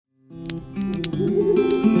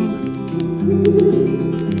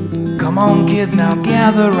Come on, kids, now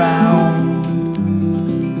gather round.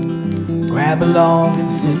 Grab along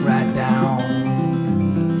and sit right down.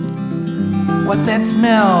 What's that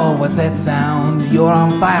smell? What's that sound? You're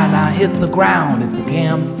on fire, now hit the ground. It's the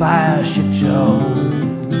Campfire Shit Show.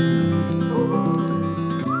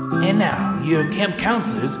 And now, your camp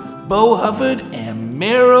counselors, Bo Hufford and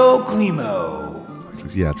Meryl Climo.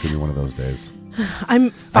 Yeah, it's gonna be one of those days.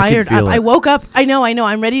 I'm fired up. feel it. I woke up. I know.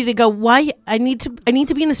 I'm ready to go. Why? I need to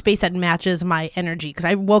be in a space that matches my energy because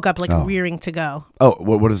I woke up rearing to go. Oh,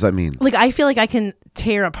 what does that mean? Like I feel like I can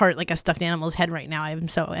tear apart like a stuffed animal's head right now. I'm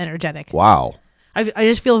so energetic. Wow. I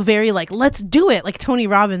just feel very like let's do it, like Tony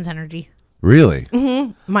Robbins energy. Really?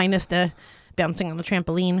 Mm-hmm. Minus the bouncing on the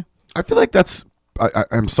trampoline. I feel like that's.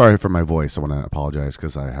 I'm sorry for my voice. I want to apologize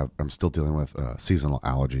because I'm still dealing with seasonal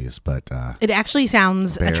allergies. But it actually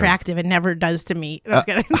sounds attractive. It never does to me. No, I'm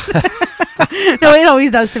kidding. No, it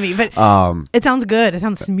always does to me. But it sounds good. It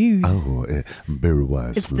sounds smooth. Oh, very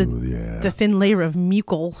wise, it's smooth. the thin layer of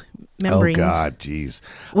mucal membranes. Oh God, jeez.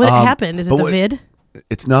 What happened? Is it the vid?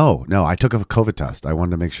 It's no. I took a COVID test. I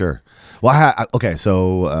wanted to make sure. Well, okay,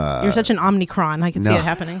 so you're such an Omicron. I can see it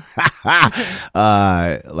happening.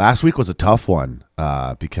 Last week was a tough one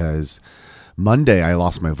because Monday I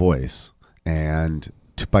lost my voice, and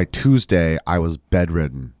by Tuesday I was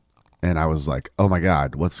bedridden, and I was like, "Oh my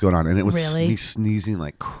God, what's going on?" And it was me sneezing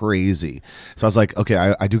like crazy. So I was like, "Okay,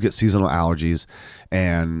 I do get seasonal allergies,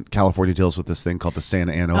 and California deals with this thing called the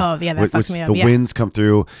Santa Ana. Oh yeah, that fucks me up. The winds come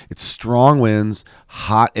through. It's strong winds,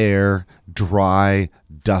 hot air, dry,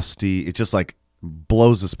 dusty. It just like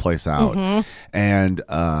blows this place out, and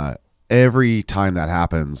every time that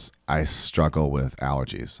happens, I struggle with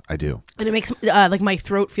allergies. I do. And it makes like my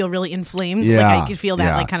throat feel really inflamed. Yeah, like I could feel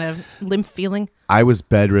that like kind of lymph feeling. I was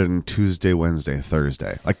bedridden Tuesday, Wednesday,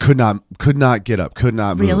 Thursday. Like could not get up, could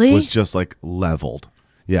not move. Really? Was just like leveled.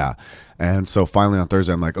 Yeah. And so finally on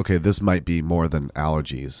Thursday, I'm like, okay, this might be more than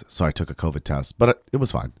allergies. So I took a COVID test, but it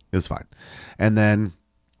was fine. It was fine. And then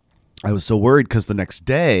I was so worried because the next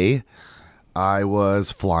day I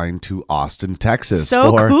was flying to Austin, Texas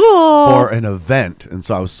for an event. And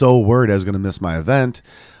so I was so worried I was going to miss my event,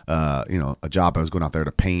 a job. I was going out there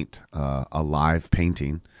to paint a live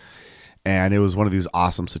painting. And it was one of these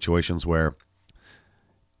awesome situations where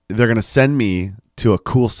they're going to send me to a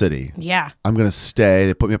cool city. Yeah. I'm going to stay.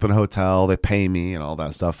 They put me up in a hotel. They pay me and all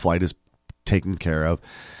that stuff. Flight is taken care of.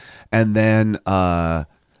 And then I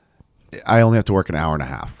only have to work an hour and a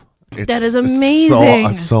half. That is amazing.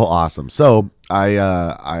 It's so awesome. So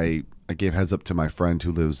I gave heads up to my friend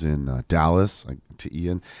who lives in Dallas, to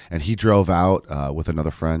Ian, and he drove out with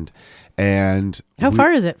another friend. And how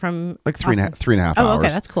far is it from like three and a half hours? Oh, okay,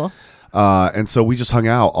 that's cool. And so we just hung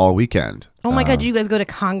out all weekend. Oh my God, did you guys go to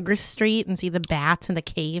Congress Street and see the bats and the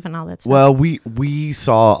cave and all that stuff? Well, we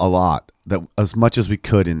saw a lot, that as much as we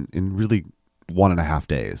could in really 1.5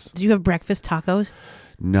 days. Did you have breakfast tacos?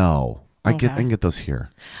 No. I Okay. can get those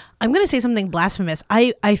here. I'm going to say something blasphemous.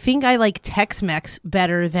 I think I like Tex-Mex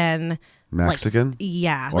better than Mexican?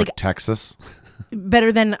 Or Texas?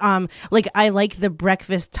 Better than I like the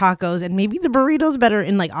breakfast tacos and maybe the burritos better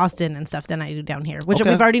in like Austin and stuff than I do down here, which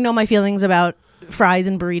we've already know my feelings about fries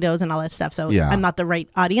and burritos and all that stuff. So I'm not the right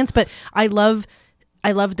audience, but I love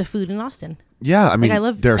the food in Austin. Yeah, I mean, I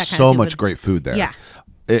love there's that kind so of much food. great food there. Yeah.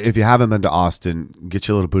 If you haven't been to Austin, get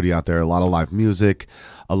your little booty out there. A lot of live music,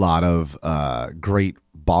 a lot of great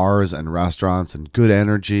bars and restaurants and good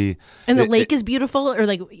energy. And the lake is beautiful, or I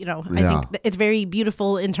think it's very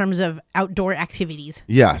beautiful in terms of outdoor activities.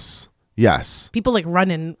 Yes. People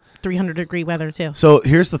run in 300-degree weather too. So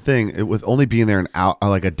here's the thing: with only being there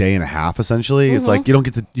a day and a half, essentially, it's like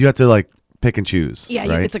you have to pick and choose. Yeah,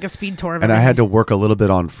 right? it's like a speed tour of And everything. I had to work a little bit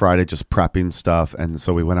on Friday, just prepping stuff, and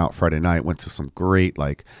so we went out Friday night. Went to some great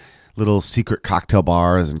little secret cocktail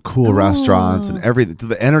bars and cool restaurants and everything.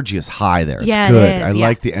 The energy is high there. It's good. It is, I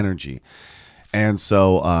like the energy. And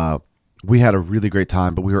so we had a really great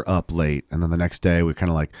time, but we were up late. And then the next day we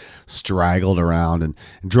kind of straggled around and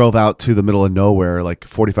drove out to the middle of nowhere,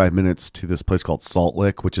 45 minutes to this place called Salt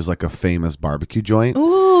Lick, which is a famous barbecue joint.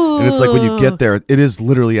 Ooh. And it's when you get there, it is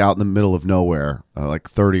literally out in the middle of nowhere,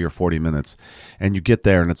 30 or 40 minutes. And you get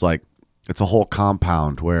there and it's a whole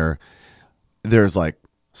compound where there's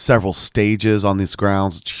several stages on these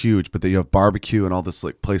grounds. It's huge, but then you have barbecue and all this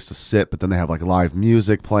place to sit, but then they have live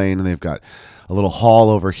music playing, and they've got a little hall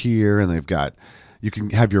over here, and you can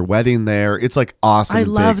have your wedding there. It's awesome. I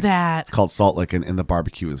and love big. that. It's called Salt Lick, and the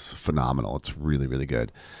barbecue is phenomenal. It's really, really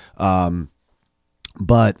good.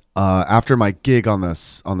 But after my gig on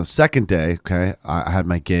the second day, okay, I had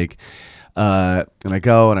my gig, and I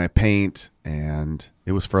go and I paint, and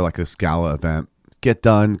it was for this gala event. get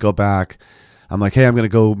done, go back. I'm like, hey, I'm going to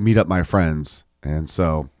go meet up my friends. And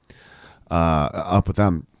so up with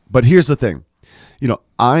them. But here's the thing. You know,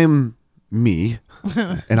 I'm me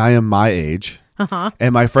and I am my age.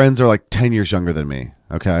 And my friends are like 10 years younger than me.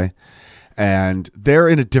 Okay. And they're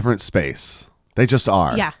in a different space. They just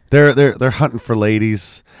are. Yeah. They're hunting for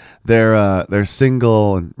ladies. They're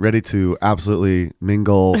single and ready to absolutely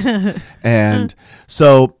mingle. And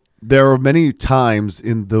so there were many times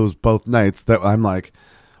in those both nights that I'm like,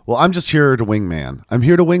 well, I'm just here to wingman. I'm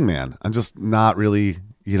here to wingman. I'm just not really,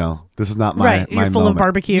 you know, this is not my right. You're my full moment. of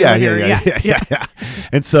barbecue. Yeah.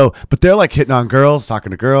 And so, but they're like hitting on girls,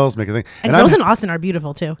 talking to girls, making things. And girls in Austin are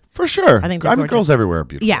beautiful too. For sure. I think girls everywhere are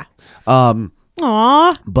beautiful. Yeah.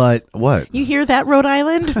 Aw. But what? You hear that, Rhode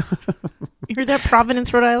Island? You hear that,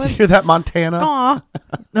 Providence, Rhode Island? You hear that, Montana? Aw.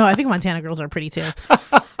 No, I think Montana girls are pretty too.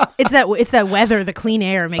 It's that weather, the clean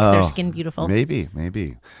air makes their skin beautiful. Maybe.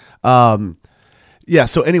 Yeah.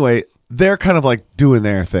 So anyway, they're kind of like doing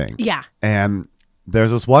their thing. Yeah. And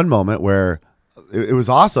there's this one moment where it was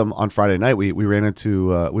awesome. On Friday night, we ran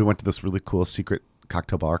into we went to this really cool secret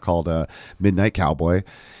cocktail bar called Midnight Cowboy,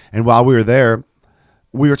 and while we were there,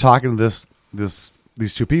 we were talking to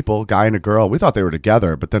these two people, guy and a girl. We thought they were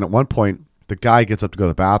together, but then at one point, the guy gets up to go to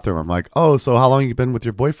the bathroom. I'm like, oh, so how long have you been with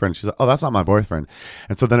your boyfriend? She's like, oh, that's not my boyfriend.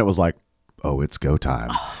 And so then it was like, oh, it's go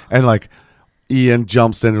time, and like Ian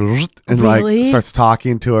jumps in and Really? like starts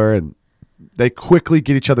talking to her, and they quickly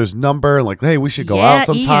get each other's number and like, hey, we should go out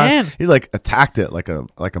sometime. Ian. He like attacked it like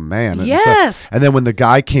a man. And Yes. and then when the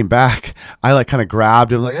guy came back, I like kind of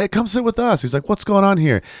grabbed him like, hey, come sit with us. He's like, what's going on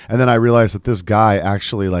here? And then I realized that this guy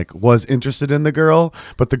actually like was interested in the girl,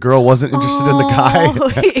 but the girl wasn't interested in the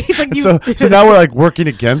guy. He's like, so now we're like working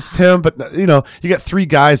against him. But you know, you get three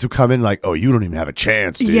guys who come in like, oh, you don't even have a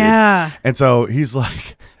chance, dude. Yeah. And so he's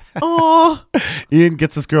like, oh, Ian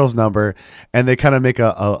gets this girl's number, and they kind of make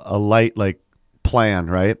a light like plan,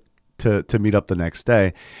 right, to meet up the next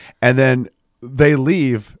day, and then they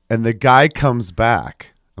leave, and the guy comes back.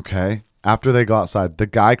 Okay, after they go outside, the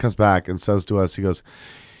guy comes back and says to us, he goes,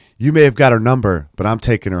 "You may have got her number, but I'm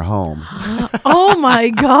taking her home." Oh my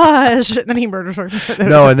gosh! Then he murders her.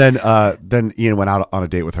 No, and then Ian went out on a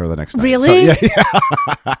date with her the next night. Really? So,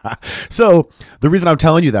 yeah. So the reason I'm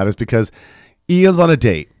telling you that is because Ian's on a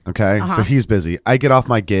date, okay? So he's busy. I get off of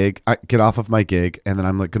my gig, and then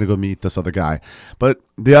I'm like going to go meet this other guy. But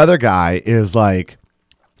the other guy is like,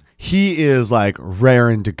 he is like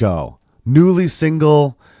raring to go. Newly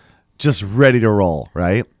single, just ready to roll,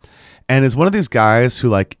 right? And is one of these guys who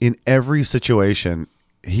like in every situation,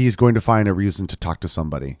 he's going to find a reason to talk to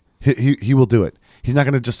somebody. He will do it. He's not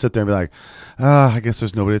going to just sit there and be like, I guess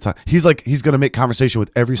there's nobody to talk. He's going to make conversation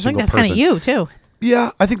with every single person. I think that's kind of you too.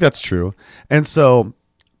 Yeah, I think that's true. And so,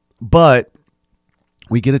 but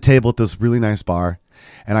we get a table at this really nice bar,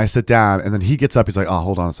 and I sit down, and then he gets up. He's like, oh,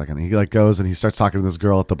 hold on a second. He like goes and he starts talking to this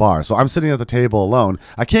girl at the bar. So I'm sitting at the table alone.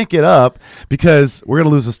 I can't get up because we're going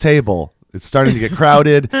to lose this table. It's starting to get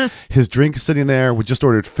crowded. His drink is sitting there. We just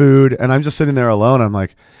ordered food, and I'm just sitting there alone. I'm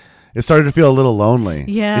like, it started to feel a little lonely.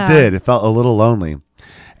 Yeah. It did. It felt a little lonely.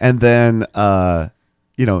 And then,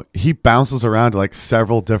 you know, he bounces around to like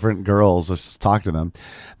several different girls, just talk to them.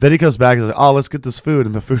 Then he goes back and he's like, oh, let's get this food.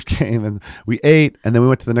 And the food came and we ate, and then we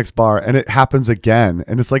went to the next bar, and it happens again.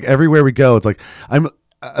 And it's like everywhere we go, it's like I'm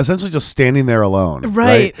essentially just standing there alone.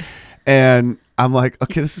 Right. And I'm like,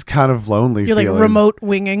 okay, this is kind of lonely. You're like remote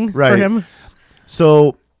winging for him.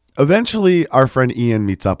 So eventually our friend Ian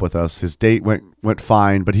meets up with us. His date went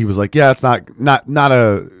fine, but he was like, yeah, it's not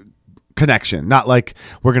a connection, not like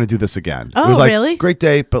we're gonna do this again. Oh, it was like, really? Great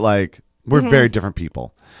date, but like we're very different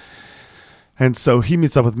people. And so he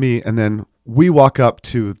meets up with me, and then we walk up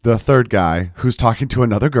to the third guy who's talking to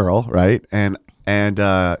another girl, right? And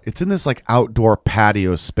it's in this like outdoor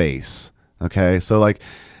patio space. Okay, so like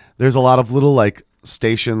there's a lot of little like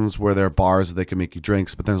stations where there are bars that they can make you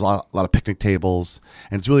drinks, but there's a lot of picnic tables,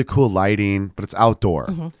 and it's really cool lighting, but it's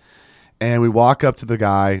outdoor. And we walk up to the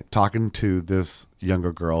guy talking to this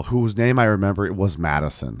younger girl whose name I remember. It was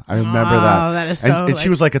Madison. I remember that. Oh, that is so. And she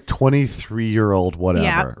was like a 23-year-old whatever,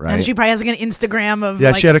 yeah, right? And she probably has like an Instagram of.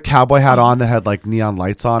 Yeah, like, she had a cowboy hat on that had like neon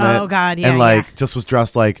lights on it. Oh God, yeah. And like just was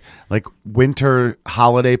dressed like winter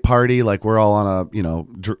holiday party, like we're all on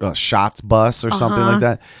a shots bus or something like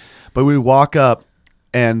that. But we walk up,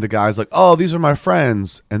 and the guy's like, "Oh, these are my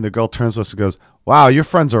friends," and the girl turns to us and goes, "Wow, your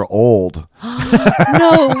friends are old."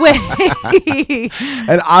 No way.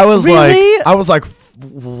 And I was like,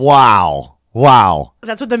 wow.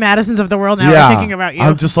 That's what the Madisons of the world now are thinking about you.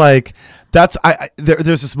 I'm just like,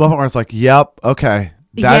 there's this moment where it's like, yep, okay.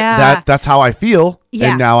 That's how I feel.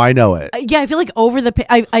 Yeah. And now I know it. Yeah, I feel like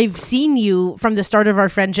I've seen you from the start of our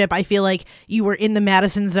friendship. I feel like you were in the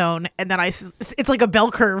Madison zone, and then it's like a bell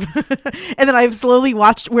curve. And then I've slowly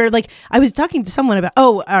watched where, like, I was talking to someone about,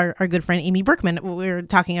 our good friend Amy Berkman. We were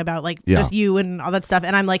talking about, like, just you and all that stuff.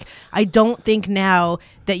 And I'm like, I don't think now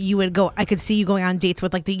that you would go, I could see you going on dates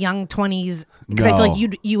with, like, the young 20s. Because I feel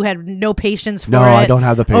like you had no patience for it. No, I don't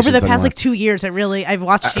have the patience over the past anymore. like 2 years. I've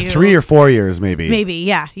watched you 3 or 4 years, maybe.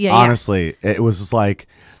 Yeah. Honestly, it was just like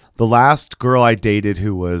the last girl I dated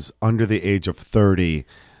who was under the age of 30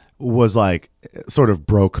 was like sort of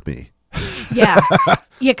broke me. Yeah,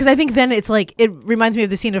 because I think then it's like it reminds me of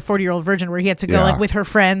the scene of 40-Year-Old Virgin where he had to go like with her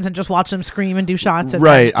friends and just watch them scream and do shots. And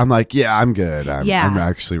right, I'm like, yeah, I'm good. I'm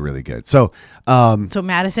actually really good. So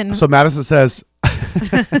Madison says,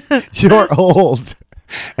 "You're old,"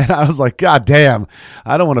 and I was like, God damn,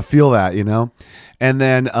 I don't want to feel that, you know. And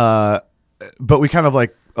then, but we kind of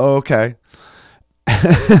like, oh, okay.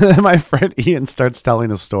 And my friend Ian starts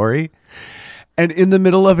telling a story, and in the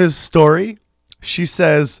middle of his story, she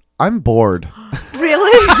says, "I'm bored."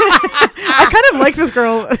 Really? I kind of like this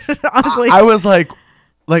girl, honestly. I was like,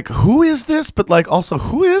 who is this? But like, also,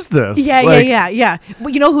 who is this? Yeah, like, yeah.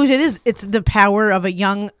 Well, you know who it is? It's the power of a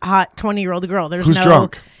young, hot 20-year-old girl. Who's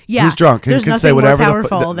drunk? Yeah, who's drunk? Who can say whatever?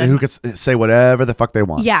 Who can say whatever the fuck they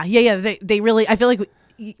want? Yeah. They really. I feel like.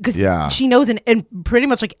 Because she knows in pretty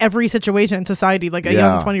much like every situation in society, like a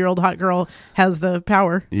young 20-year-old hot girl has the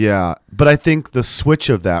power. Yeah. But I think the switch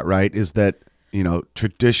of that, right, is that, you know,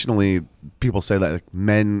 traditionally people say that like,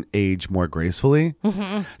 men age more gracefully.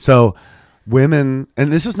 Mm-hmm. So women,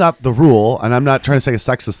 and this is not the rule, and I'm not trying to say a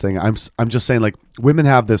sexist thing. I'm just saying like women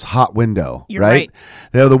have this hot window, You're right?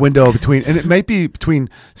 They have the window between, and it might be between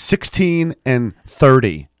 16 and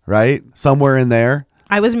 30, right? Somewhere in there.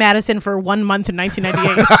 I was Madison for 1 month in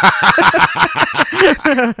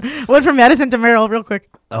 1998. Went from Madison to Merrill real quick.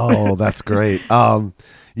 Oh, that's great.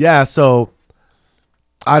 Yeah, so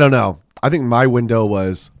I don't know. I think my window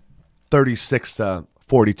was 36 to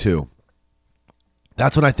 42.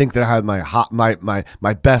 That's when I think that I had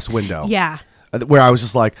my best window. Yeah. Where I was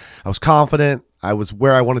just like, I was confident. I was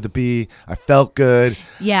where I wanted to be. I felt good.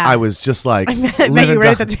 Yeah. I was just like, I met you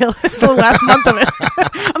right at the last month of it.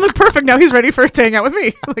 I'm like, perfect. Now he's ready for to hang out with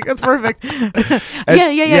me. Like, that's perfect.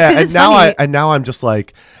 Yeah. And now I'm just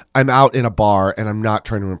like, I'm out in a bar and I'm not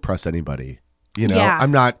trying to impress anybody. You know,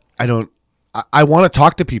 I want to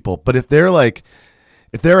talk to people, but if they're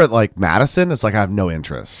at like Madison, it's like I have no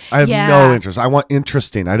interest. I have no interest. I want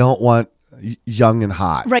interesting. I don't want young and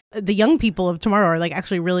hot. Right. The young people of tomorrow are like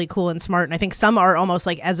actually really cool and smart, and I think some are almost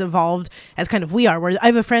like as evolved as kind of we are. Where I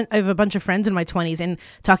have a bunch of friends in my 20s, and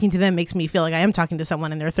talking to them makes me feel like I am talking to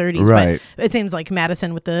someone in their 30s. Right. But it seems like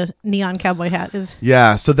Madison with the neon cowboy hat is.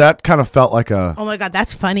 Yeah. So that kind of felt like oh my God,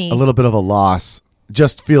 that's funny. A little bit of a loss.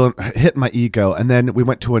 Just hit my ego, and then we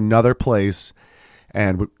went to another place,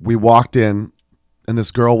 and we walked in, and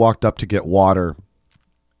this girl walked up to get water,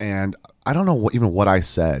 and I don't know what I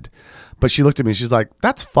said. But she looked at me. She's like,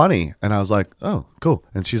 "That's funny," and I was like, "Oh, cool."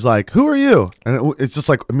 And she's like, "Who are you?" And it's just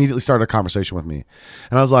like immediately started a conversation with me.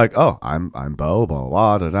 And I was like, "Oh, I'm Bo, blah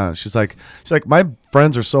blah da da." She's like, "My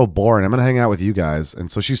friends are so boring. I'm gonna hang out with you guys."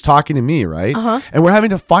 And so she's talking to me, right? Uh-huh. And we're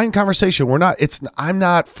having a fine conversation. I'm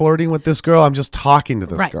not flirting with this girl. I'm just talking to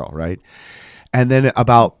this girl, right? And then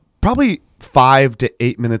about probably 5 to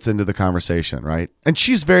 8 minutes into the conversation, right? And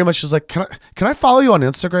she's very much just like, can I follow you on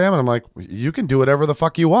Instagram? And I'm like, you can do whatever the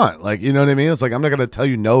fuck you want. Like, you know what I mean? It's like, I'm not going to tell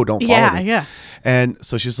you no, don't follow me. Yeah. And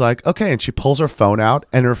so she's like, okay. And she pulls her phone out,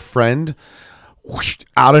 and her friend whoosh,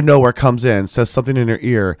 out of nowhere comes in, says something in her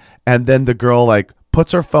ear. And then the girl like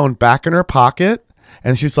puts her phone back in her pocket,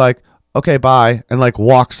 and she's like, okay, bye. And like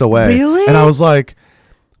walks away. Really? And I was like,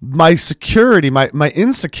 my security, my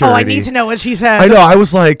insecurity. Oh, I need to know what she said. I know. I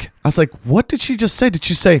was like, what did she just say? Did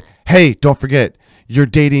she say, "Hey, don't forget, you're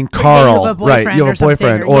dating Carl, right? You have a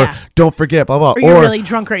boyfriend, or don't forget, blah blah." Or you're really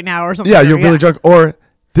drunk right now, or something. Yeah, you're really drunk, or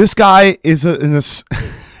this guy is an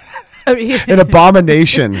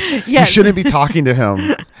abomination. You shouldn't be talking to him.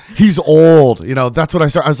 He's old. You know, that's what I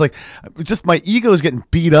started. I was like, just my ego is getting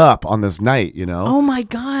beat up on this night. You know. Oh my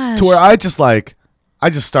gosh. To where I just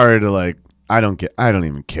started to like. I don't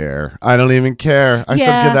even care. I started to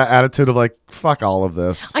get that attitude of like, fuck all of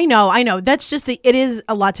this. I know. That's just, it is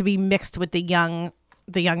a lot to be mixed with the young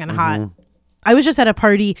and hot. I was just at a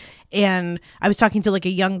party, and I was talking to like a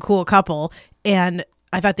young, cool couple, and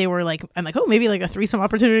I thought they were like, I'm like, oh, maybe like a threesome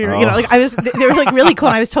opportunity, or, you know, like they were like really cool.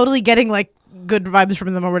 And I was totally getting like good vibes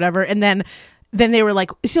from them or whatever. And then they were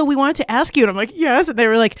like, so we wanted to ask you. And I'm like, yes. And they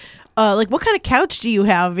were like, like, what kind of couch do you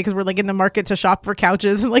have? Because we're like in the market to shop for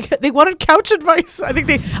couches, and like they wanted couch advice. I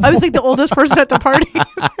was like the oldest person at the party.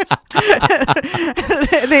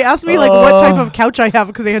 And they asked me like what type of couch I have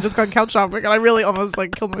because they had just gone couch shopping, and I really almost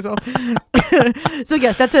like killed myself. So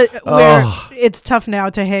yes, that's where it's tough now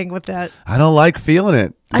to hang with that. I don't like feeling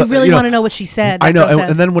it. I really want to know what she said. I know,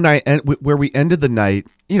 and then when where we ended the night,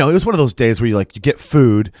 it was one of those days where you get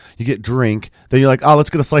food, you get drink, then you're like, oh, let's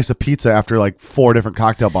get a slice of pizza after like 4 different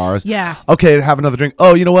cocktail bars. Yeah. Okay, have another drink.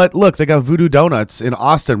 Oh, you know what? Look, they got Voodoo Donuts in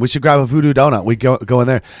Austin. We should grab a Voodoo Donut. We go in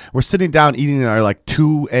there. We're sitting down eating our like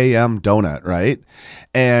 2 a.m. donut, right?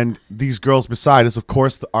 And these girls beside us, of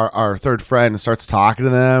course, our third friend starts talking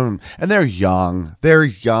to them, and they're young.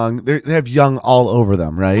 They have young all over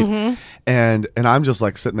them, right? Mm-hmm. And I'm just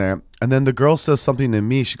like sitting there, and then the girl says something to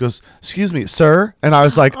me. She goes, "Excuse me, sir," and I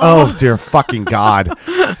was like, "Oh dear fucking God,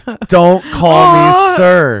 don't call me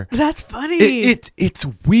sir." That's funny. It's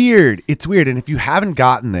weird. It's weird, and if you haven't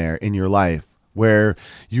gotten there in your life where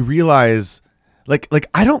you realize, like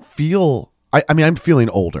I don't feel. I mean, I'm feeling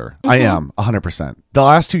older. Mm-hmm. I am 100%. The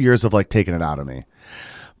last 2 years have like taken it out of me,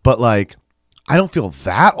 but like I don't feel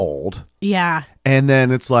that old. Yeah. And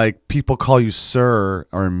then it's like people call you sir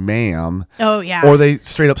or ma'am. Oh, yeah. Or they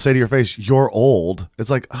straight up say to your face, "You're old." It's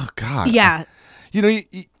like, oh, God. Yeah.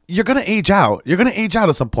 You're going to age out. You're going to age out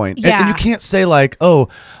at some point. Yeah. And you can't say like, all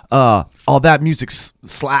that music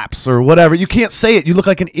slaps or whatever. You can't say it. You look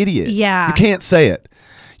like an idiot. Yeah. You can't say it.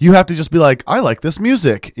 You have to just be like, I like this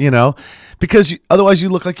music, because otherwise you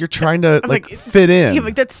look like you're trying to fit in. Yeah,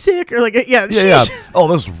 like that's sick, or like yeah. Oh,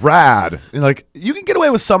 that's rad. Like you can get away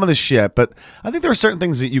with some of the shit, but I think there are certain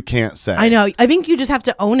things that you can't say. I know. I think you just have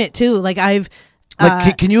to own it too. Like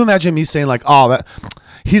can you imagine me saying like, "Oh,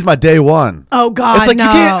 he's my day one"? Oh God, it's like no.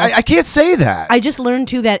 You can't. I can't say that. I just learned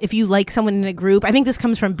too that if you like someone in a group, I think this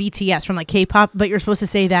comes from BTS, from like K-pop, but you're supposed to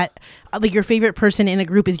say that like your favorite person in a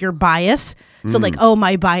group is your bias. So like, oh,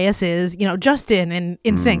 my bias is, Justin and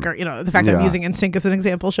NSYNC, or, the fact that I'm using NSYNC as an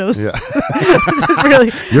example shows. Yeah.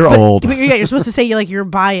 Really. You're old. But you're supposed to say you're like your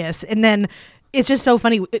bias. And then it's just so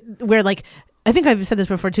funny where like, I think I've said this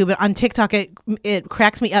before too, but on TikTok, it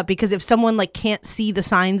cracks me up because if someone like can't see the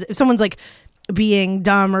signs, if someone's like being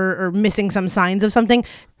dumb or missing some signs of something,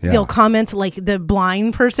 they'll comment like the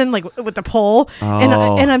blind person, like with the pole.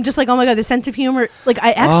 And I'm just like, oh my God, the sense of humor, like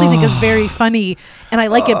I actually think is very funny and I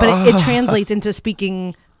like it, but it translates into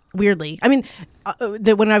speaking weirdly. I mean,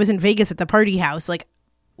 when I was in Vegas at the party house, like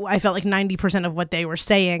I felt like 90% of what they were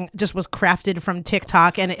saying just was crafted from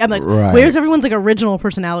TikTok, and I'm like, where's everyone's like original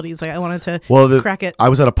personalities? Like I wanted to crack it. I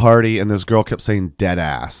was at a party and this girl kept saying "dead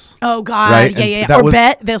ass." Oh God, right? Yeah. Or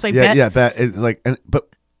bet. They was like bet. Yeah, bet. But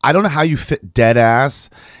I don't know how you fit "dead ass"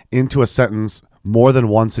 into a sentence more than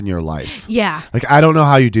once in your life. Yeah. Like I don't know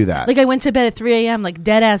how you do that. Like I went to bed at 3 a.m. like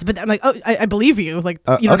dead ass, but I'm like, oh, I believe you. Like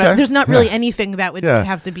okay. There's not really anything that would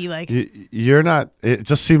have to be like. You're not. It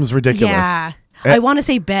just seems ridiculous. Yeah. I want to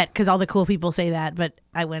say bet because all the cool people say that, but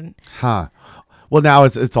I wouldn't. Huh. Well, now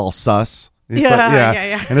it's all sus. It's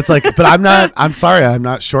yeah. And it's like, but I'm sorry, I'm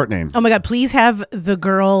not shortening. Oh my God, please have the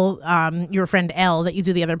girl, your friend Elle that you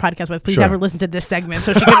do the other podcast with, please have her listen to this segment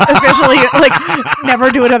so she can officially never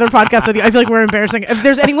do another podcast with you. I feel like we're embarrassing. If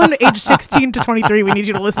there's anyone age 16 to 23, we need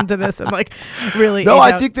you to listen to this and really. No,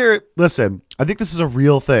 I think I think this is a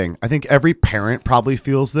real thing. I think every parent probably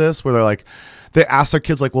feels this where they're like, they ask their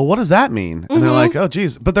kids like, well, what does that mean? And they're like, oh,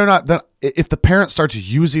 geez. But they're not. If the parent starts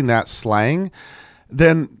using that slang,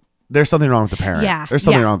 then there's something wrong with the parent. Yeah. There's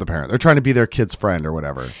something wrong with the parent. They're trying to be their kid's friend or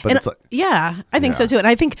whatever. But it's like, I think so too. And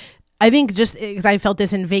I think just because I felt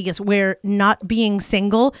this in Vegas where not being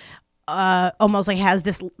single almost like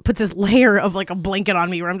puts this layer of like a blanket on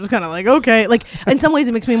me where I'm just kind of like, okay, like in some ways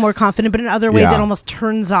it makes me more confident, but in other ways it almost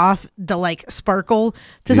turns off the like sparkle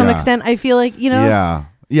to some extent. I feel like, Yeah,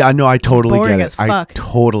 no, I totally get it. I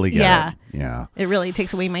totally get it. Yeah. It really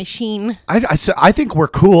takes away my sheen. I think we're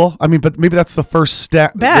cool. I mean, but maybe that's the first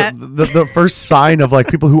step. The first sign of like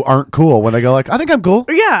people who aren't cool when they go like, I think I'm cool.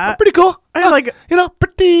 Yeah. I'm pretty cool. I like,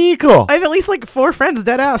 pretty cool. I have at least like 4 friends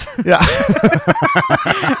dead ass. Yeah.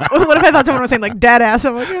 What if I thought someone was saying like dad ass?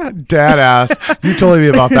 I'm like, yeah. Dad ass. You totally be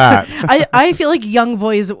about that. I feel like young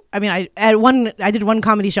boys. I mean, I did one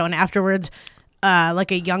comedy show and afterwards,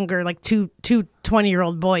 like a younger, like two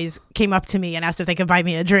 20-year-old boys came up to me and asked if they could buy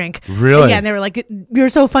me a drink. Really? Yeah, and they were like, "You're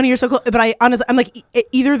so funny, you're so cool." But I honestly, I'm like,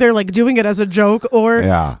 either they're like doing it as a joke, or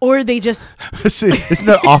they just. See, isn't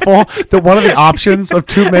that awful? That one of the options of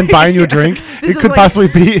two men buying you a drink, it could possibly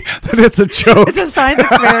be that it's a joke. It's a science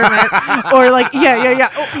experiment, or like, yeah.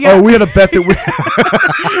 Oh, we had a bet that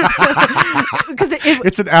because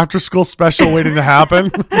it's an after-school special waiting to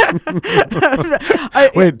happen.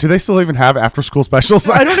 Wait, do they still even have after-school specials?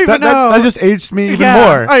 I don't even know. That just aged me even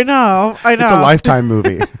more. I know. It's a Lifetime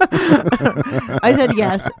movie. I said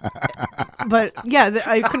yes, but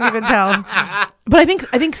I couldn't even tell. But I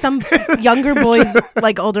think some younger boys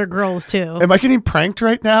like older girls too. Am I getting pranked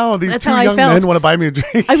right now? These That's two young men want to buy me a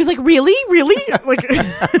drink. I was like, really? Like,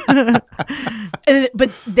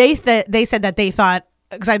 but they said that they thought,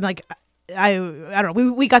 because I'm like, I don't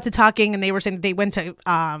know. We got to talking, and they were saying that they went to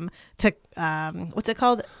what's it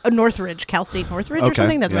called? Northridge, Cal State Northridge or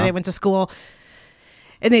something. That's where they went to school.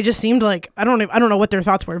 And they just seemed like I don't know what their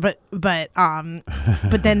thoughts were, but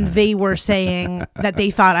then they were saying that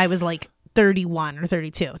they thought I was like 31 or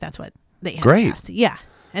 32. That's what they had asked. Yeah.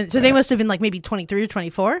 And so they must have been like maybe 23 or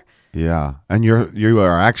 24. Yeah. And you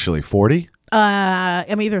are actually 40?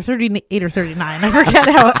 I'm either 38 or 39.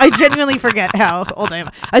 I genuinely forget how old I am.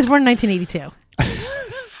 I was born in 1982.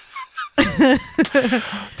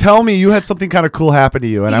 Tell me, you had something kind of cool happen to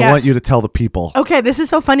you, and I want you to tell the people. Okay, this is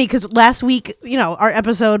so funny because last week, our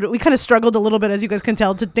episode, we kind of struggled a little bit, as you guys can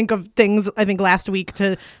tell, to think of things, I think, last week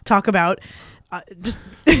to talk about. Just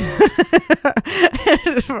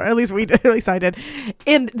or at least I did.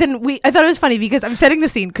 And then I thought it was funny because I'm setting the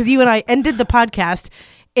scene because you and I ended the podcast.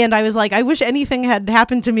 And I was like, I wish anything had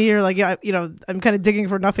happened to me, or like, I'm kind of digging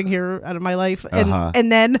for nothing here out of my life. And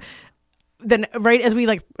then right as we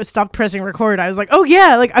like stopped pressing record, I was like, oh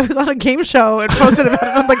yeah, like I was on a game show and posted about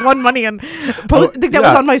it on like One Money, and I think that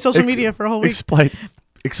was on my social media for a whole week.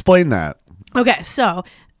 Explain that. Okay, so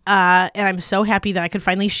and I'm so happy that I could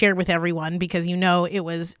finally share with everyone, because it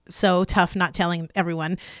was so tough not telling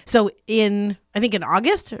everyone. So I think in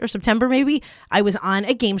August or September maybe, I was on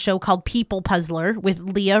a game show called People Puzzler with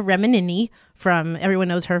Leah Reminini everyone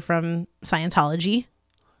knows her from Scientology,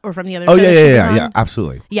 or from the other show. Yeah,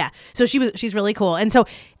 absolutely. Yeah, so she's really cool. And so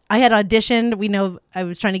I had auditioned. I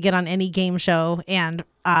was trying to get on any game show, and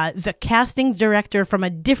the casting director from a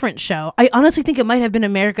different show, I honestly think it might have been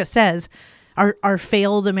America Says, our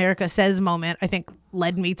failed America Says moment, I think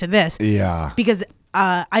led me to this. Yeah. Because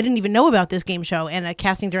I didn't even know about this game show, and a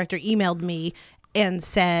casting director emailed me and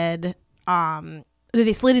said,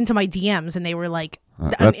 they slid into my DMs, and they were like,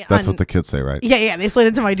 that's what the kids say, right? Yeah, they slid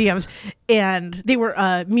into my DMs, and they were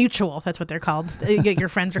mutual. That's what they're called. Your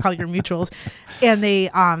friends are called your mutuals, and they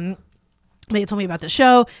told me about the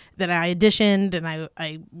show. Then I auditioned and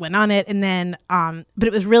I went on it, and then but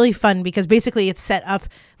it was really fun because basically it's set up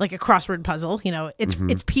like a crossword puzzle.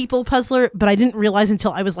 It's People Puzzler, but I didn't realize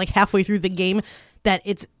until I was like halfway through the game that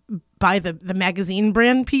it's by the magazine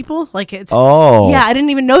brand People. Like it's I didn't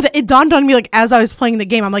even know that. It dawned on me like as I was playing the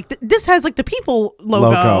game. I'm like, this has like the People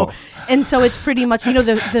logo. And so it's pretty much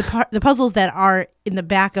the puzzles that are in the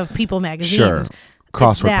back of People magazines. Sure.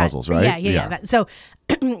 Crossword puzzles, right? Yeah. So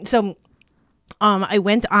I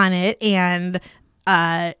went on it, and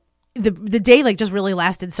the day like just really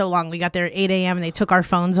lasted so long. We got there at 8 a.m. and they took our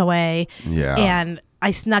phones away. Yeah. And I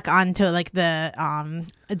snuck onto like a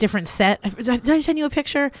different set. Did I send you a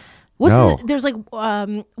picture? There's like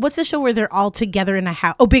what's the show where they're all together in a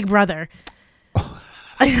house? Oh, Big Brother.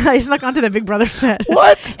 I snuck onto the Big Brother set.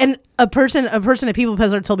 What? And a person at People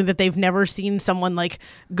Puzzler told me that they've never seen someone like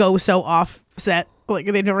go so off set. Like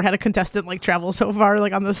they never had a contestant like travel so far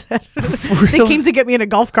like on the set. Really? They came to get me in a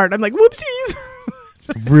golf cart. I'm like, whoopsies.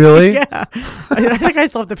 Really? Yeah. I think I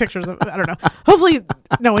still have the pictures of, I don't know. Hopefully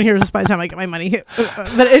no one hears this by the time I get my money.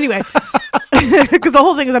 But anyway, because the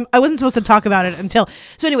whole thing is I wasn't supposed to talk about it until.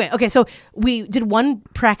 So anyway, okay. So we did one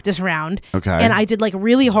practice round. Okay. And I did like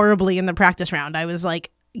really horribly in the practice round. I was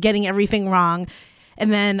like getting everything wrong.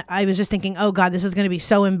 And then I was just thinking, oh God, this is going to be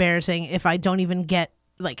so embarrassing if I don't even get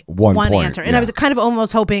like one answer. And I was kind of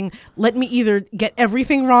almost hoping, let me either get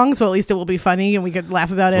everything wrong so at least it will be funny and we could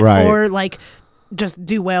laugh about it, right, or like just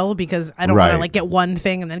do well, because I don't want to like get one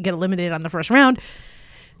thing and then get eliminated on the first round.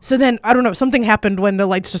 So then I don't know, something happened when the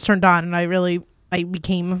lights just turned on, and I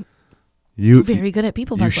became very good at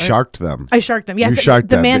People Puzzler. You sharked them. I sharked them. Yes.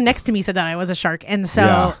 The man next to me said that I was a shark, and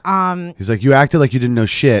so he's like, you acted like you didn't know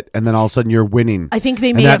shit, and then all of a sudden you're winning. I think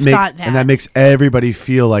they may have thought that, and that makes everybody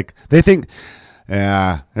feel like they think.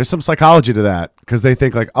 Yeah, there's some psychology to that because they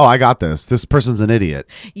think like, oh, I got this. This person's an idiot.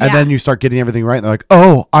 Yeah. And then you start getting everything right. And they're like,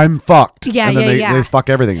 oh, I'm fucked. Yeah, and then yeah, they fuck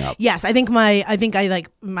everything up. Yes, I think I like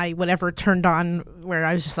my whatever turned on where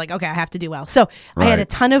I was just like, okay, I have to do well. So I had a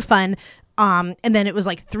ton of fun. And then it was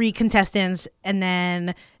like 3 contestants, and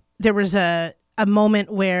then there was a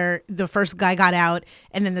moment where the first guy got out,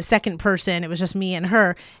 and then the second person, it was just me and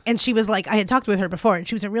her, and she was like, I had talked with her before, and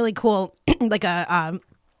she was a really cool like a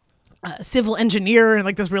civil engineer and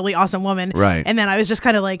like this really awesome woman, right? And then I was just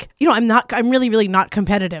kind of like, I'm really not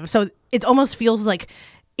competitive, so it almost feels like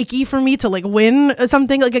icky for me to like win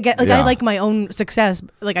something. Like I like my own success,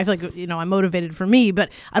 like I feel like I'm motivated for me, but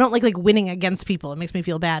I don't like winning against people. It makes me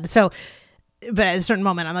feel bad. So but at a certain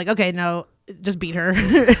moment I'm like, okay, no, just beat her. So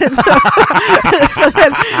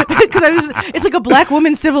then, because it's like a black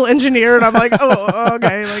woman civil engineer, and I'm like, oh,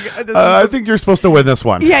 okay, like I think you're supposed to win this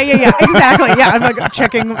one. Yeah, exactly. Yeah, I'm like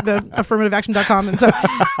checking the affirmativeaction.com, and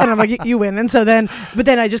I'm like, you win. And so then, but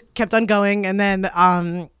then I just kept on going, and then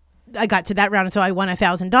I got to that round, and so I won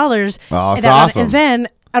 $1,000. Oh, that's awesome. And then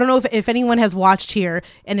I don't know if anyone has watched here,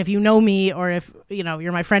 and if you know me, or if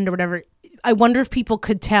you're my friend or whatever. I wonder if people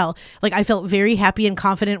could tell. Like, I felt very happy and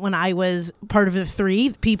confident when I was part of the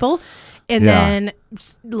 3 people. And then,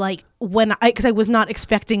 like, because I was not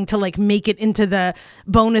expecting to, like, make it into the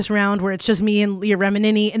bonus round where it's just me and Leah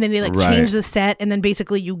Remini. And then they, like, change the set. And then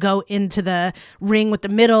basically you go into the ring with the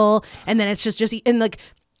middle. And then it's just and, like,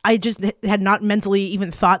 I just had not mentally even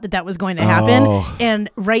thought that was going to happen. And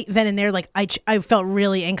right then and there, like I felt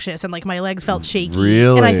really anxious, and like my legs felt shaky.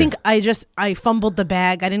 Really? And I think I fumbled the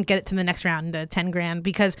bag. I didn't get it to the next round, the 10 grand,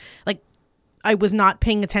 because like I was not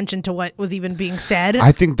paying attention to what was even being said.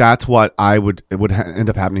 I think that's what it would end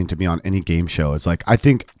up happening to me on any game show. It's like, I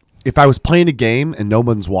think if I was playing a game and no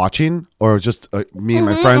one's watching, or just me and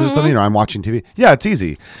my friends or something, or I'm watching TV, yeah, it's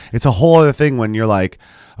easy. It's a whole other thing when you're like,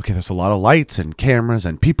 okay, there's a lot of lights and cameras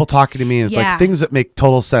and people talking to me, and it's like things that make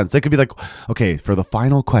total sense. They could be like, okay, for the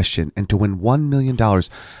final question and to win $1 million,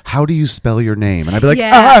 how do you spell your name? And I'd be like,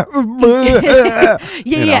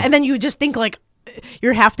 yeah, and then you just think like,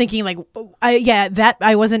 you're half thinking like, I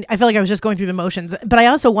feel like I was just going through the motions. But I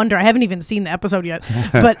also wonder, I haven't even seen the episode yet,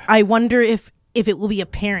 but I wonder if it will be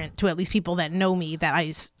apparent to at least people that know me that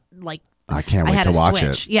I can't wait to watch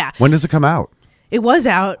switch. it. Yeah. When does it come out? It was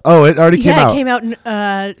out. Oh, it already came out. Yeah, it came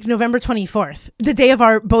out November 24th, the day of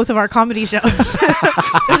both of our comedy shows.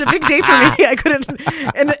 It was a big day for me. I couldn't,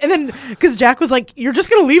 and then because Jack was like, "You're just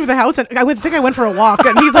gonna leave the house," and I think I went for a walk,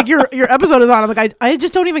 and he's like, "Your episode is on." I'm like, I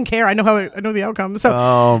just don't even care. I know I know the outcome. So,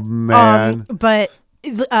 oh man, but.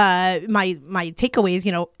 My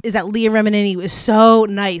takeaways, is that Leah Remini was so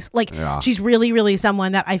nice. Like, she's really, really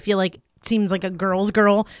someone that I feel like seems like a girl's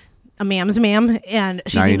girl, a mam's ma'am, and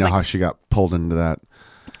she now seems you know like, how she got pulled into that.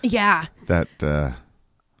 Yeah. That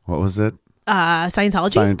what was it?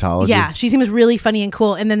 Scientology. Yeah, she seems really funny and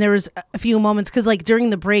cool. And then there was a few moments because like during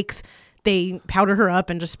the breaks, they powder her up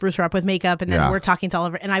and just spruce her up with makeup, and then we're talking to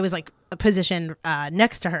Oliver, and I was like positioned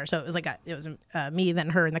next to her, so it was like it was me, then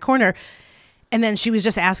her in the corner. And then she was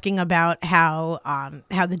just asking about how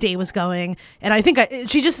the day was going, and I think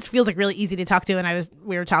she just feels like really easy to talk to. And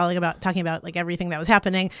we were talking about like everything that was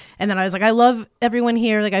happening. And then I was like, I love everyone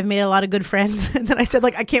here. Like I've made a lot of good friends. And then I said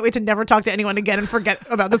like, I can't wait to never talk to anyone again and forget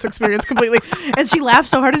about this experience completely. And she laughed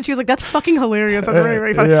so hard, and she was like, that's fucking hilarious. That's very,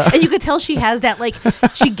 very funny. Yeah. And you could tell she has that, like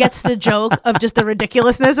she gets the joke of just the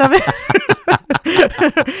ridiculousness of it.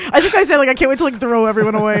 I think I said like I can't wait to like throw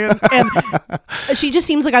everyone away, and she just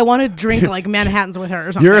seems like I want to drink like Manhattans with her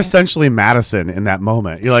or something. You're essentially Madison in that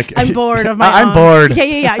moment. You're like, I'm bored of my I'm own. bored.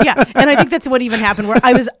 Yeah. And I think that's what even happened, where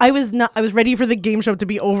I was ready for the game show to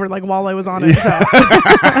be over like while I was on it. So.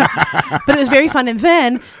 But it was very fun, and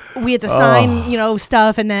then we had to sign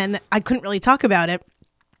stuff, and then I couldn't really talk about it.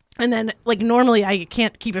 And then, like, normally I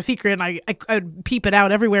can't keep a secret, and I would peep it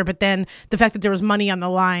out everywhere. But then the fact that there was money on the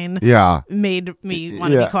line made me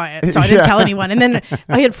want to be quiet. So I didn't tell anyone. And then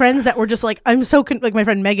I had friends that were just like, I'm so, like my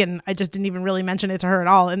friend Megan, I just didn't even really mention it to her at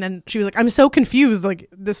all. And then she was like, I'm so confused. Like,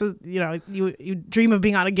 this is, you dream of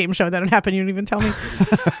being on a game show. That didn't happen. You didn't even tell me.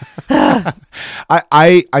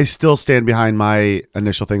 I still stand behind my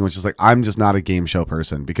initial thing, which is like, I'm just not a game show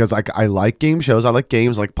person, because I like game shows. I like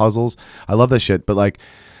games, I like puzzles. I love that shit. But like,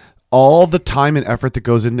 all the time and effort that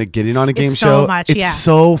goes into getting on a game show, it's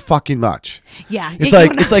so fucking much. Yeah.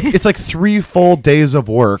 It's like 3 full days of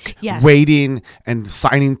work, waiting and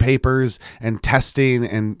signing papers and testing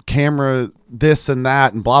and camera this and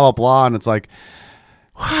that and blah, blah, blah. And it's like,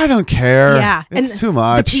 I don't care. Yeah. It's and too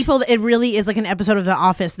much. The people, it really is like an episode of The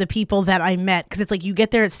Office. The people that I met, because it's like you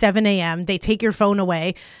get there at 7 a.m., they take your phone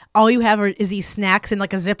away. All you have is these snacks in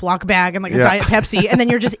like a Ziploc bag and like a Diet Pepsi. And then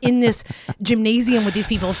you're just in this gymnasium with these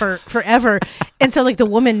people for forever. And so like the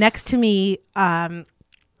woman next to me,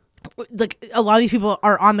 like a lot of these people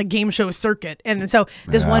are on the game show circuit, and so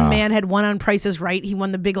this one man had won on Price is Right. He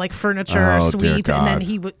won the big like furniture sweep, and then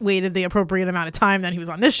he waited the appropriate amount of time that he was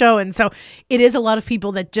on this show. And so it is a lot of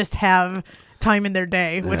people that just have time in their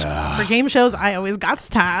day, which for game shows I always got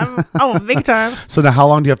time. Oh, big time. So now how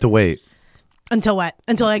long do you have to wait? Until what?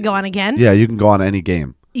 Until I go on again? Yeah, you can go on any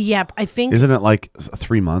game. Yep, I think. Isn't it like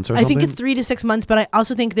 3 months or something? I think it's 3 to 6 months, but I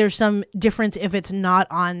also think there's some difference if it's not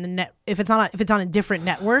on the net. If it's on a different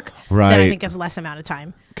network, right? Then I think it's less amount of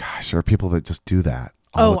time. Gosh, there are people that just do that.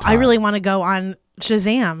 I really want to go on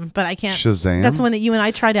Shazam, but I can't. Shazam. That's the one that you and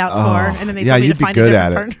I tried out for, and then they told me to find a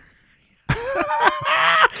different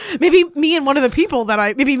partner. Maybe me and one of the people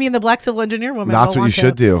maybe me and the black civil engineer woman. That's what you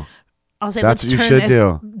should do. I'll say, that's what you should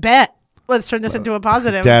do. Let's turn this into a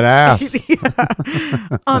positive. Dead ass.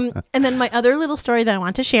 And then my other little story that I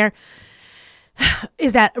want to share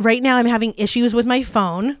is that right now I'm having issues with my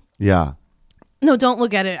phone. Yeah. No, don't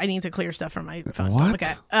look at it. I need to clear stuff from my phone. What? Don't look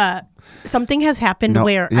at something has happened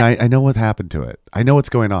where I know what happened to it. I know what's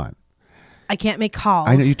going on. I can't make calls.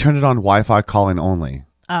 I know you turned it on Wi-Fi calling only.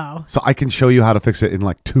 Oh. So I can show you how to fix it in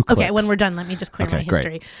like 2 clicks. Okay, when we're done, let me just clear my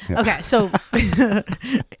history. Yeah. Okay, so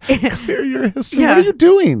clear your history. Yeah. What are you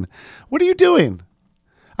doing? What are you doing?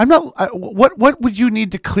 I'm not. What would you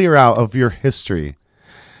need to clear out of your history?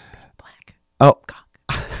 Black. Oh, cock.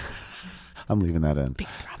 I'm leaving that in. Big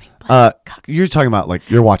throbbing black cock. You're talking about like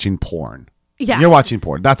you're watching porn. Yeah. You're watching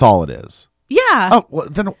porn. That's all it is. Yeah. Oh, well,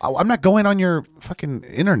 then I'm not going on your fucking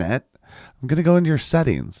internet. I'm gonna go into your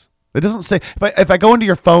settings. It doesn't say if I go into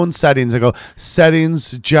your phone settings, I go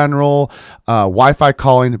settings, general, Wi-Fi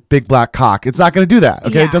calling, big black cock. It's not going to do that.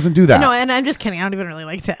 Okay, It doesn't do that. No, and I'm just kidding. I don't even really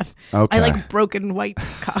like that. Okay. I like broken white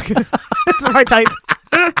cock. That's my type.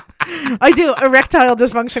 I do erectile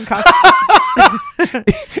dysfunction cock.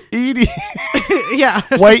 ED. Yeah.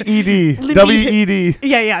 White ED. WED.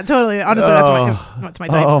 Yeah, totally. Honestly, that's my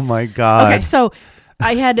type. Oh my god. Okay, so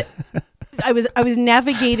I was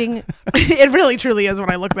navigating. It really truly is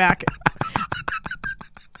when I look back.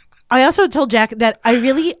 I also told Jack that I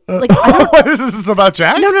really like. What is this about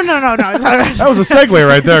Jack? No. It's not about that was a segue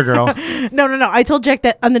right there, girl. No. I told Jack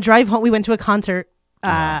that on the drive home, we went to a concert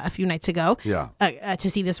a few nights ago. Yeah. To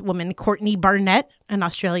see this woman, Courtney Barnett, an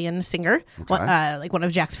Australian singer, like one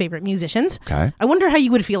of Jack's favorite musicians. Okay. I wonder how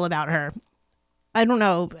you would feel about her. I don't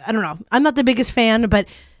know. I'm not the biggest fan, but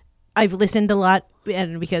I've listened a lot,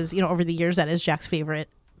 and because over the years that is Jack's favorite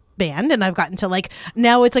band, and I've gotten to like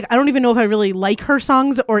now it's like I don't even know if I really like her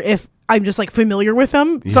songs or if I'm just like familiar with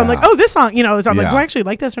them. So I'm like, oh, this song, so I'm like, do I actually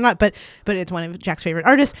like this or not? But it's one of Jack's favorite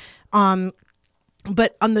artists.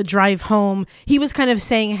 But on the drive home, he was kind of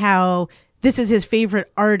saying how this is his favorite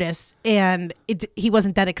artist, and he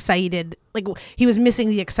wasn't that excited. Like he was missing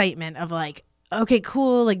the excitement of like, okay,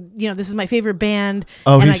 cool. Like, this is my favorite band.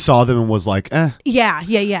 Oh, he saw them and was like, eh.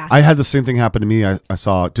 Yeah. I had the same thing happen to me. I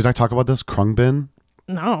saw, did I talk about this? Khruangbin?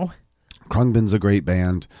 No. Khruangbin's a great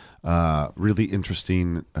band. Really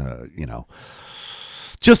interesting,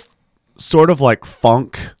 just sort of like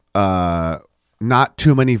funk, not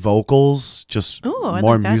too many vocals, just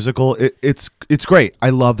more like musical. It's great. I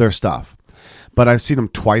love their stuff. But I've seen him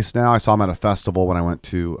twice now. I saw him at a festival when I went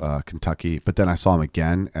to Kentucky, but then I saw him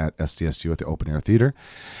again at SDSU at the Open Air Theater.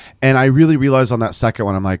 And I really realized on that second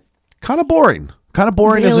one, I'm like, kind of boring. Kind of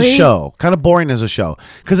boring as a show. Kind of boring as a show.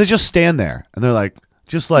 Because they just stand there and they're like,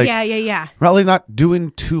 yeah. Probably not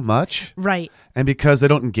doing too much. Right. And because they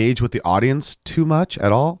don't engage with the audience too much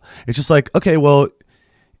at all, it's just like, okay, well,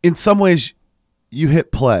 in some ways, you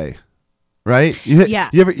hit play. Right? You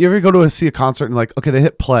ever go to see a concert and like, okay, they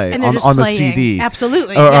hit play on the CD.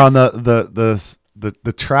 Absolutely. Or on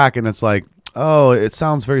the track, and it's like, oh, it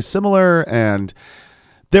sounds very similar. And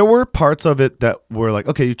there were parts of it that were like,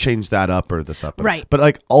 okay, you changed that up or this up. Right. But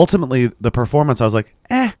like ultimately the performance, I was like,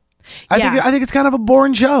 I think it's kind of a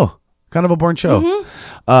boring show.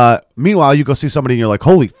 Mm-hmm. Meanwhile, you go see somebody and you're like,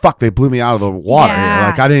 holy fuck, they blew me out of the water. Yeah.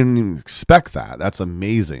 Like I didn't even expect that. That's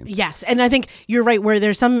amazing. Yes. And I think you're right, where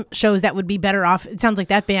there's some shows that would be better off. It sounds like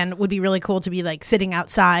that band would be really cool to be like sitting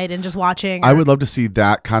outside and just watching. I would love to see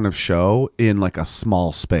that kind of show in like a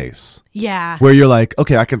small space. Yeah. Where you're like,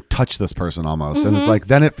 okay, I can touch this person almost. Mm-hmm. And it's like,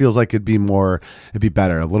 then it feels like it'd be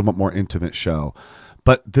better, a little bit more intimate show.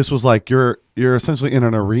 But this was like you're essentially in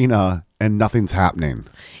an arena and nothing's happening.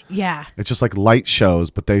 Yeah. It's just like light shows,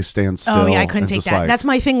 but they stand still. Oh, yeah, I couldn't take that. Like, that's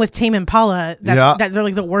my thing with Tame Impala. That they're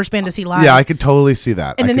like the worst band to see live. Yeah, I could totally see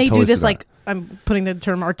that. And then they do this like, I'm putting the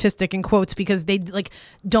term artistic in quotes because they like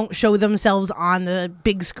don't show themselves on the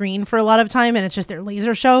big screen for a lot of time, and it's just their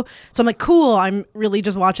laser show. So I'm like, cool. I'm really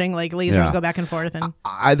just watching like lasers go back and forth. And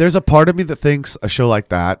there's a part of me that thinks a show like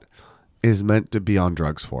that is meant to be on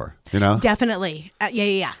drugs for, you know? Definitely.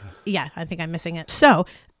 Yeah. I think I'm missing it. So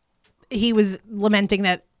he was lamenting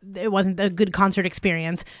that it wasn't a good concert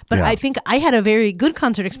experience, but I think I had a very good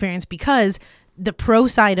concert experience because the pro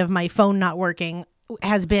side of my phone not working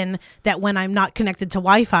has been that when I'm not connected to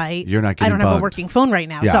Wi-Fi, I don't have a working phone right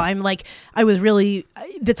now. So I'm like, I was really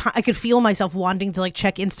I could feel myself wanting to like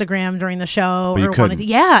check Instagram during the show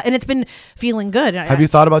and it's been feeling good. Have you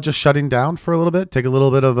thought about just shutting down for a little bit? Take a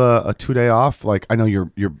little bit of a 2-day off? Like, I know you're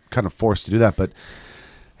kind of forced to do that, but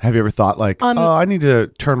have you ever thought like, I need to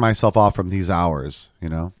turn myself off from these hours, you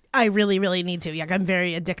know? I really, really need to. Yeah, I'm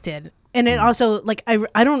very addicted. And it also, like,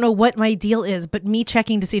 I don't know what my deal is, but me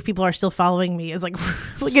checking to see if people are still following me is like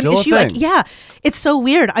an issue. Like, yeah, it's so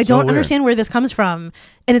weird. I don't understand where this comes from.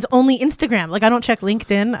 And it's only Instagram. Like, I don't check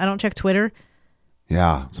LinkedIn. I don't check Twitter.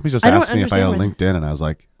 Yeah. Somebody just asked me if I had LinkedIn, and I was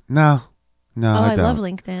like, no, I don't. I love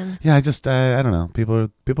LinkedIn. Yeah, I just, I don't know.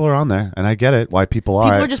 People are on there, and I get it, why people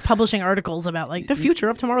are. People are just publishing articles about, like, the future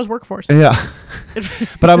of tomorrow's workforce. Yeah.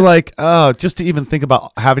 But I'm like, just to even think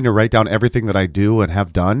about having to write down everything that I do and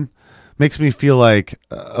have done makes me feel like,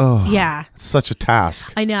 it's such a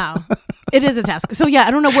task. I know. It is a task. So, yeah,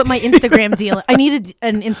 I don't know what my Instagram deal. I needed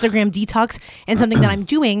an Instagram detox, and something that I'm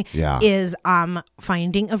doing is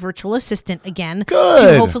finding a virtual assistant again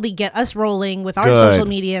to hopefully get us rolling with our social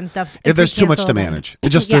media and stuff. There's too much to manage.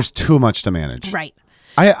 There's too much to manage. Right.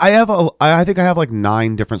 I think I have like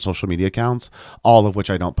 9 different social media accounts, all of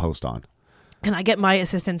which I don't post on. Can I get my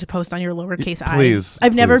assistant to post on your lowercase I? Please.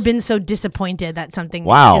 I've never been so disappointed that something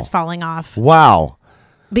is falling off. Wow.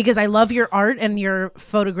 Because I love your art and your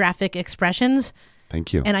photographic expressions.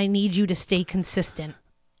 Thank you. And I need you to stay consistent.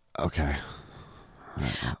 Okay.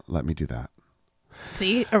 Let me do that.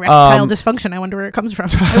 See? Erectile dysfunction. I wonder where it comes from.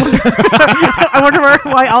 I wonder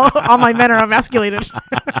why all my men are emasculated.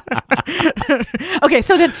 Okay,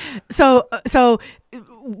 so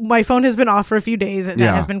my phone has been off for a few days, and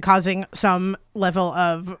that has been causing some level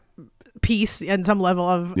of peace and some level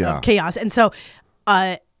of chaos. And so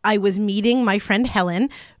I was meeting my friend Helen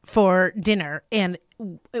for dinner, and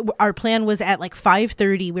our plan was at like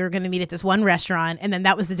 5:30 we were going to meet at this one restaurant, and then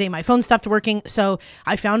that was the day my phone stopped working. So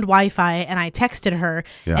I found Wi-Fi and I texted her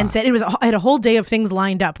and said I had a whole day of things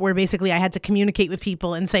lined up where basically I had to communicate with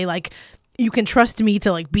people and say like, you can trust me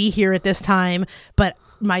to like be here at this time, but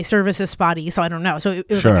my service is spotty, so I don't know. So it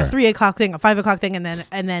was like a 3 o'clock thing, a 5 o'clock thing, and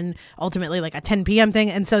then ultimately like a 10 p.m. thing.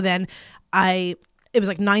 And so then it was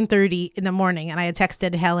like 9:30 in the morning, and I had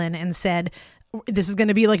texted Helen and said, this is going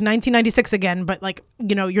to be like 1996 again, but like,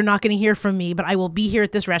 you know, you're not going to hear from me, but I will be here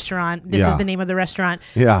at this restaurant. This is the name of the restaurant.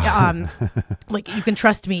 Yeah. Like, you can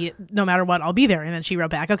trust me no matter what, I'll be there. And then she wrote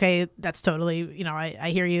back, okay, that's totally, you know,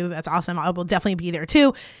 I hear you. That's awesome. I will definitely be there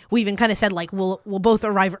too. We even kind of said like, we'll both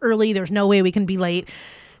arrive early. There's no way we can be late.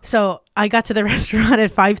 So I got to the restaurant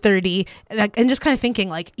at 5:30 and just kind of thinking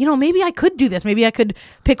like, you know, maybe I could do this. Maybe I could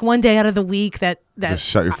pick one day out of the week that just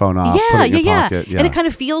shut your phone off. Put it in your pocket. And it kind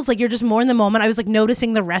of feels like you're just more in the moment. I was like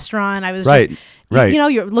noticing the restaurant. I was just, you know,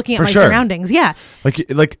 you're looking at my surroundings. Yeah.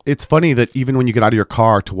 Like it's funny that even when you get out of your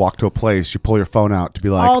car to walk to a place, you pull your phone out to be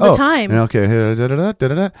like, all the time. Okay.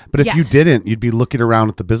 But if you didn't, you'd be looking around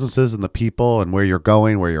at the businesses and the people and where you're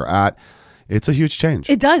going, where you're at. It's a huge change.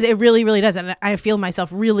 It does. It really, really does. And I feel myself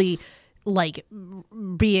really like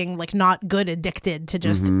being like not good addicted to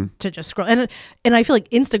just scroll. And I feel like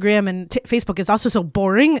Instagram and Facebook is also so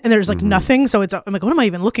boring, and there's like nothing. So I'm like, what am I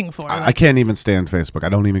even looking for? I can't even stand Facebook. I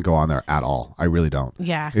don't even go on there at all. I really don't.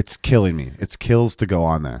 Yeah. It's killing me. It kills to go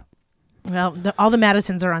on there. Well, all the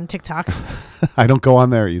Madisons are on TikTok. I don't go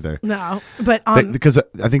on there either. No, but because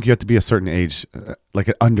I think you have to be a certain age,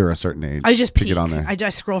 like under a certain age. I just to peek. Get on there. I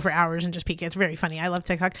just scroll for hours and just peek. It's very funny. I love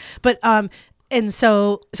TikTok. But and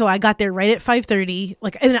so I got there right at 5:30.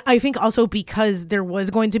 Like, and I think also because there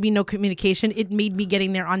was going to be no communication, it made me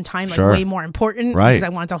getting there on time like way more important, right? Because I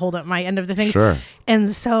wanted to hold up my end of the thing. Sure.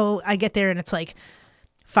 And so I get there and it's like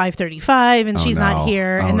 5:35 and she's not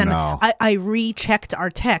here. And then I rechecked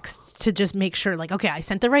our texts to just make sure like, okay, I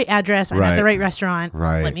sent the right address. I'm at the right restaurant.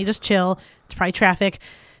 Right. Let me just chill. It's probably traffic.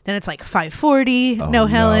 Then it's like 5:40, no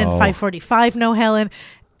Helen. 5:45, no Helen.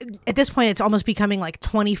 At this point, it's almost becoming like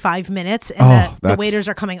 25 minutes and the waiters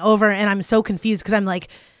are coming over and I'm so confused because I'm like,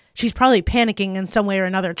 she's probably panicking in some way or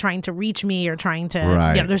another, trying to reach me or trying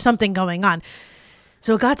to, there's something going on.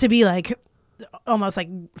 So it got to be like almost like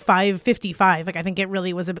 5:55. Like I think it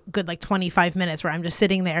really was a good like 25 minutes where I'm just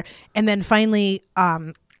sitting there. And then finally,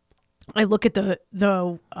 I look at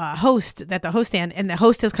the host at the host stand, and the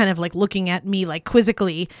host is kind of like looking at me like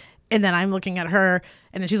quizzically, and then I'm looking at her,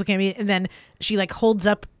 and then she's looking at me, and then she like holds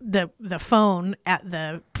up the phone at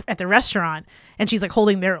the restaurant, and she's like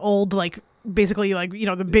holding their old like basically like, you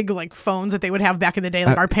know, the big like phones that they would have back in the day,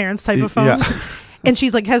 like our parents type of phones. Yeah. And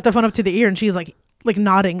she's like has the phone up to the ear, and she's like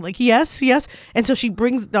nodding like yes. And so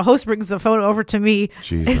the host brings the phone over to me.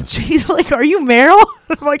 Jesus. And she's like, "Are you Meryl?"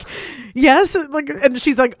 I'm like, "Yes." Like, and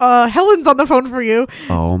she's like, "Helen's on the phone for you."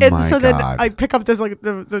 Oh and my so God. then I pick up this like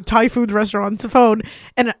the Thai food restaurant's phone,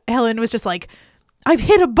 and Helen was just like, "I've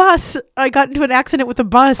hit a bus. I got into an accident with a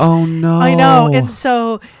bus." Oh no. I know. And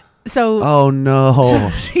so oh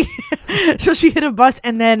no. So she hit a bus,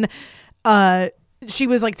 and then she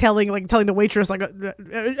was like telling the waitress, like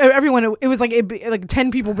everyone, it was like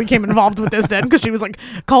 10 people became involved with this then, because she was like,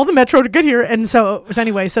 call the metro to get here. And so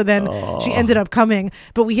anyway, so then she ended up coming,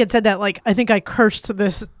 but we had said that like I think I cursed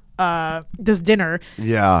this dinner.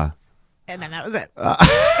 Yeah. And then that was it. That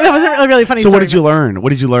was a really funny So story. what did you learn?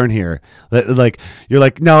 What did you learn here? Like you're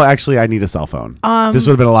like, no, actually I need a cell phone. This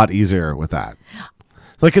would have been a lot easier with that.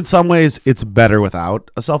 Like in some ways, it's better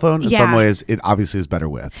without a cell phone. In some ways, it obviously is better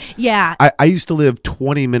with. Yeah. I used to live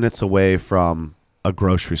 20 minutes away from a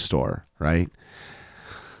grocery store, right?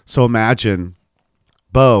 So imagine,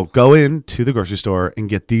 Bo, go into the grocery store and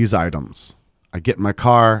get these items. I get in my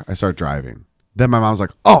car. I start driving. Then my mom's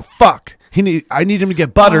like, oh, fuck. I need him to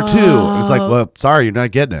get butter too. And it's like, well, sorry, you're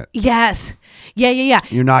not getting it. Yes. Yeah.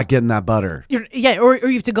 You're not getting that butter. Or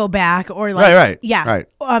you have to go back, or like, right. Yeah. Right.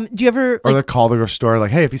 Do you ever or they call the store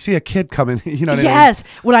like, hey, if you see a kid coming, you know what I mean? Yes.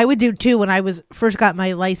 What I would do too when I first got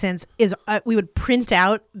my license is we would print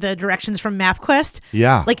out the directions from MapQuest.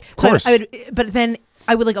 Yeah. Like, of course. So but then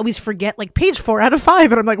I would like always forget like page 4 out of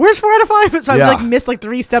 5, and I'm like, where's 4 out of 5? So I would like miss like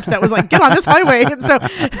 3 steps that was like, get on this highway. And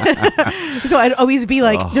so I'd always be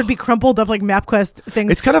like, there'd be crumpled up like MapQuest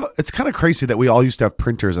things. It's kind of crazy that we all used to have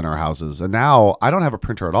printers in our houses, and now I don't have a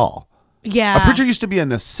printer at all. Yeah. A printer used to be a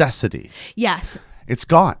necessity. Yes. It's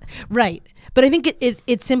gone. Right. But I think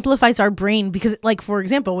it simplifies our brain, because like, for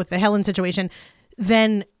example, with the Helen situation,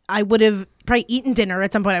 then I would have probably eaten dinner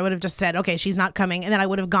at some point. I would have just said, okay, she's not coming. And then I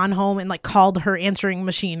would have gone home and like called her answering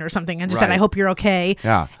machine or something and just said, I hope you're okay.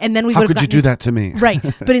 Yeah. And then how could you do that to me? Right.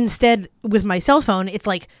 But instead with my cell phone, it's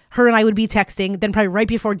like her and I would be texting. Then probably right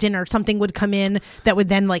before dinner, something would come in that would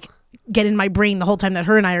then like get in my brain the whole time that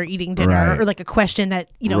her and I are eating dinner, right. or like a question that,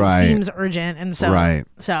 you know, seems urgent. And so,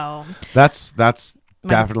 so that's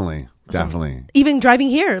definitely. Even driving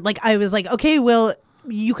here, like I was like, okay, well,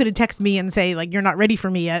 you could have texted me and say like, you're not ready for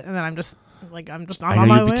me yet. And then I'm just not on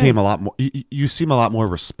my way. Became a lot more, you seem a lot more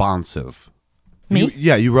responsive. Me?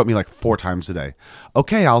 You wrote me like 4 times a day.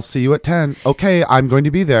 Okay, I'll see you at 10. Okay, I'm going to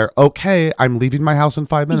be there. Okay, I'm leaving my house in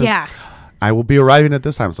 5 minutes. Yeah. I will be arriving at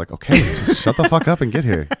this time. It's like, okay, just shut the fuck up and get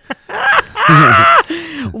here.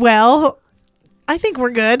 Well, I think we're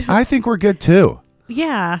good. I think we're good too.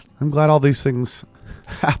 Yeah. I'm glad all these things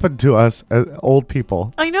happened to us as old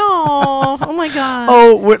people. I know. Oh my God.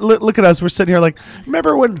 Oh, look at us. We're sitting here like,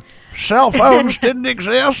 remember when cell phones didn't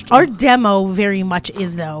exist? Our demo very much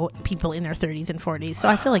is, though, people in their 30s and 40s. So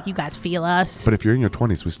I feel like you guys feel us. But if you're in your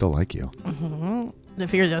 20s, we still like you. Mm-hmm.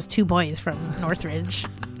 If you're those 2 boys from Northridge.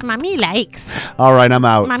 Mommy likes. All right, I'm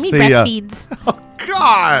out. Mommy See breastfeeds. Ya. Oh,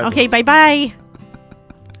 God. Okay, bye-bye.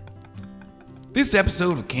 This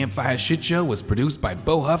episode of Campfire Shit Show was produced by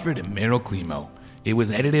Bo Hufford and Meryl Climo. It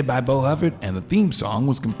was edited by Bo Hufford, and the theme song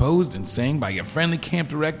was composed and sang by your friendly camp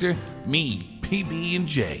director, me,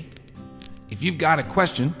 PB&J. If you've got a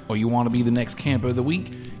question or you want to be the next camper of the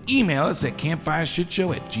week, email us at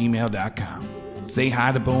campfireshitshow@gmail.com. Say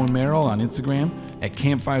hi to Bo and Meryl on Instagram at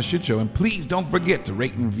Campfire Shit Show, and please don't forget to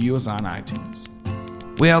rate and review us on iTunes.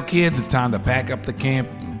 Well, kids, it's time to pack up the camp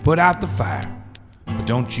and put out the fire. But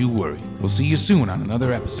don't you worry, we'll see you soon on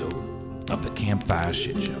another episode of the Campfire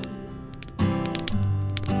Shit Show.